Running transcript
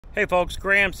Hey folks,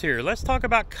 Gramps here. Let's talk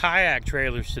about kayak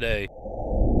trailers today.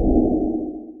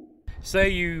 Say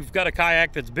you've got a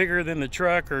kayak that's bigger than the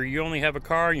truck, or you only have a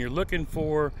car and you're looking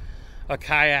for a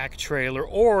kayak trailer,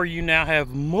 or you now have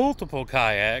multiple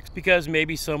kayaks because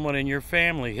maybe someone in your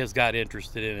family has got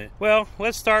interested in it. Well,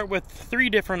 let's start with 3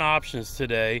 different options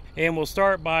today, and we'll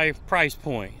start by price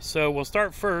point. So we'll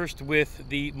start first with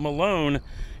the Malone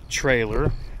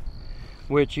trailer,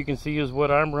 which you can see is what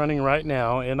I'm running right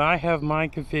now, and I have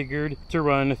mine configured to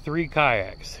run 3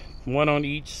 kayaks, one on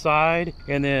each side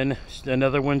and then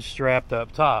another one strapped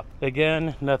up top.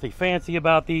 Again, nothing fancy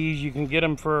about these. You can get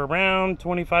them for around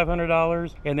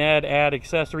 $2,500 and then add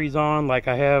accessories on, like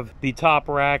I have the top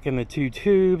rack and the 2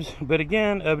 tubes, but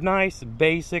again, a nice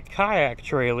basic kayak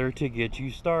trailer to get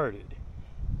you started.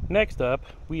 Next up,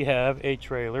 we have a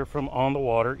trailer from On the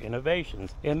Water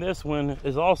Innovations, and this one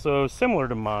is also similar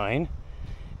to mine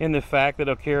in the fact that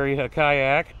it'll carry a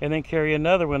kayak and then carry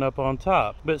another one up on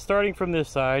top. But starting from this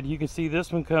side, you can see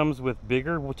this one comes with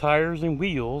bigger tires and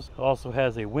wheels. Also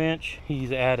has a winch.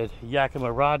 He's added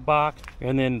Yakima rod box,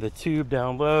 and then the tube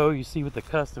down low you see with the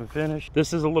custom finish.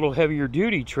 This is a little heavier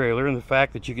duty trailer in the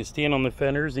fact that you can stand on the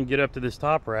fenders and get up to this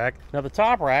top rack. Now the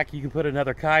top rack you can put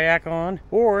another kayak on,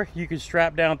 or you can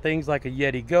strap down things like a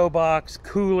Yeti Go box,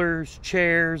 coolers,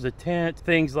 chairs, a tent,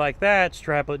 things like that,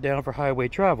 strap it down for highway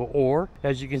travel. Or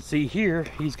as you can see here,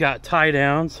 he's got tie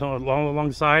downs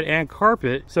alongside and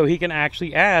carpet, so he can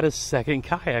actually add a second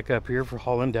kayak up here for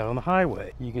hauling down the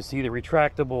highway. You can see the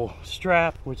retractable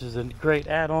strap, which is a great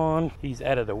add-on. He's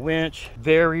added a winch.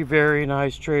 Very, very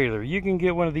nice trailer. You can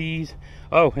get one of these.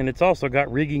 Oh, and it's also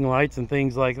got rigging lights and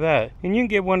things like that. And you can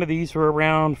get one of these for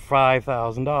around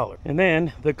 $5,000. And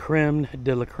then the creme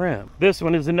de la creme. This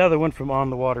one is another one from On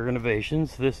the Water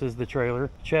Innovations. This is the trailer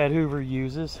Chad Hoover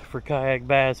uses for kayak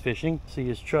bass fishing. See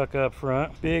his truck up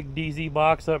front. Big DZ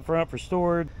box up front for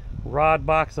storage. Rod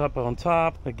box up on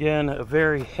top. Again, a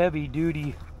very heavy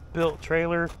duty built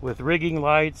trailer with rigging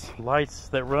lights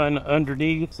that run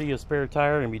underneath. See a spare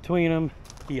tire in between them.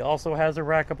 He also has a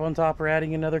rack up on top for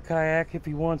adding another kayak if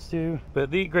he wants to.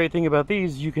 But the great thing about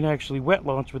these, you can actually wet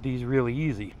launch with these really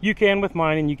easy. You can with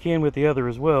mine and you can with the other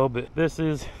as well, but this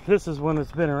is one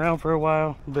that's been around for a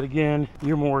while. But again,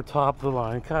 you're more top of the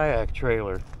line kayak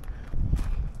trailer.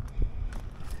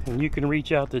 And you can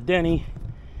reach out to Denny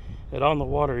at On the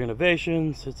Water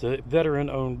Innovations. It's a veteran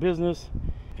owned business.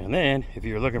 And then if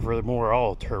you're looking for the more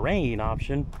all-terrain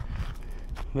option,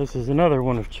 this is another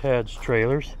one of Chad's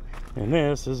trailers. And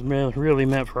this is really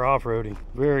meant for off-roading.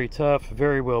 Very tough,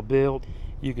 very well built.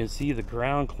 You can see the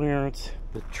ground clearance,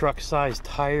 the truck-sized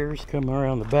tires come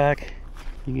around the back.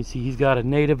 You can see he's got a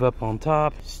native up on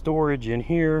top, storage in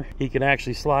here. He can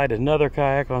actually slide another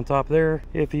kayak on top there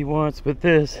if he wants, but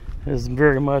this is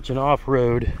very much an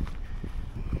off-road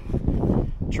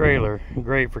trailer.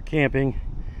 Great for camping,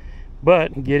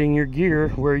 but getting your gear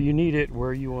where you need it,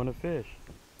 where you want to fish.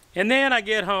 And then I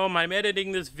get home, I'm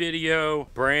editing this video,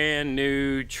 brand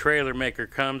new trailer maker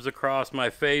comes across my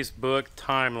Facebook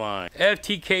timeline.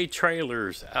 FTK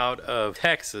Trailers out of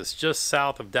Texas, just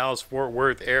south of Dallas-Fort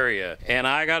Worth area. And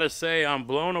I gotta say, I'm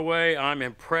blown away, I'm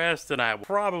impressed, and I'm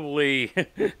probably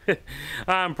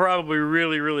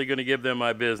really gonna give them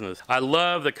my business. I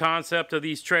love the concept of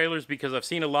these trailers because I've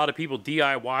seen a lot of people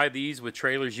DIY these with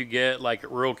trailers you get like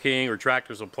at Rural King or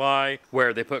Tractor Supply,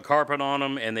 where they put carpet on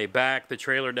them and they back the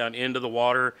trailer down into the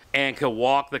water and can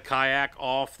walk the kayak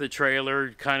off the trailer,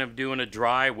 kind of doing a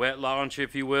dry wet launch,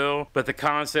 if you will. But the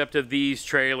concept of these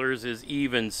trailers is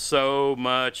even so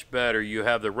much better. You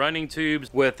have the running tubes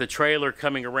with the trailer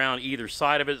coming around either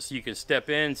side of it, so you can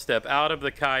step in, step out of the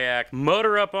kayak,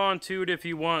 motor up onto it if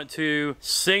you want to.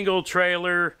 Single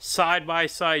trailer,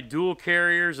 side-by-side dual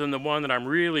carriers, and the one that I'm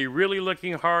really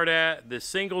looking hard at, the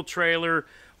single trailer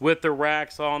with the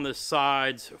racks on the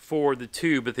sides for the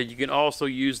tube, but then you can also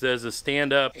use that as a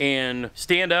stand up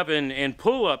and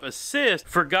pull up assist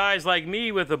for guys like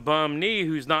me with a bum knee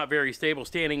who's not very stable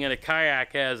standing in a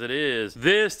kayak as it is.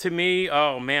 This to me,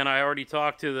 oh man, I already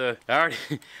talked to the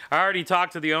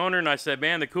owner, and I said,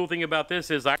 man, the cool thing about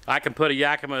this is I can put a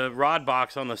Yakima rod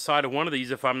box on the side of one of these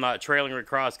if I'm not trailing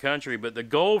across country. But the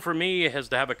goal for me is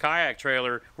to have a kayak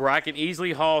trailer where I can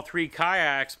easily haul 3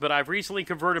 kayaks. But I've recently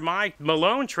converted my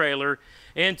Malone trailer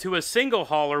into a single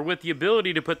hauler with the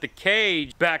ability to put the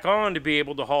cage back on to be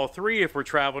able to haul 3 if we're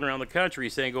traveling around the country,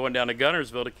 saying going down to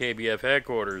Gunnersville to KBF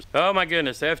headquarters. Oh my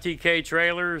goodness, FTK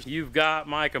Trailers, you've got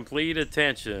my complete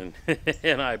attention.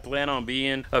 And I plan on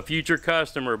being a future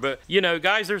customer. But you know,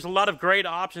 guys, there's a lot of great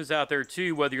options out there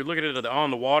too, whether you're looking at the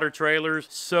on the water trailers.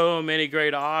 So many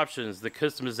great options. The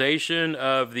customization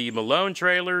of the Malone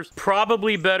trailers,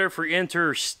 probably better for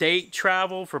interstate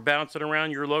travel, for bouncing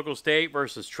around your local state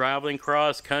versus traveling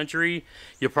cross country.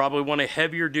 You probably want a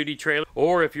heavier duty trailer,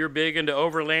 or if you're big into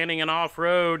overlanding and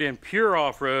off-road and pure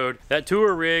off-road, that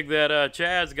tour rig that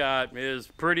Chad's got is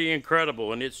pretty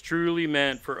incredible, and it's truly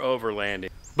meant for overlanding.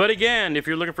 But again, if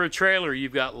you're looking for a trailer,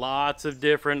 you've got lots of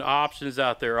different options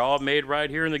out there, all made right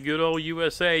here in the good old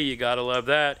USA. You gotta love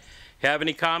that. Have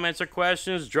any comments or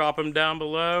questions, drop them down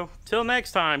below. Till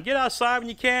next time, get outside when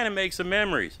you can and make some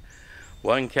memories.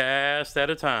 One cast at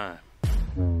a time.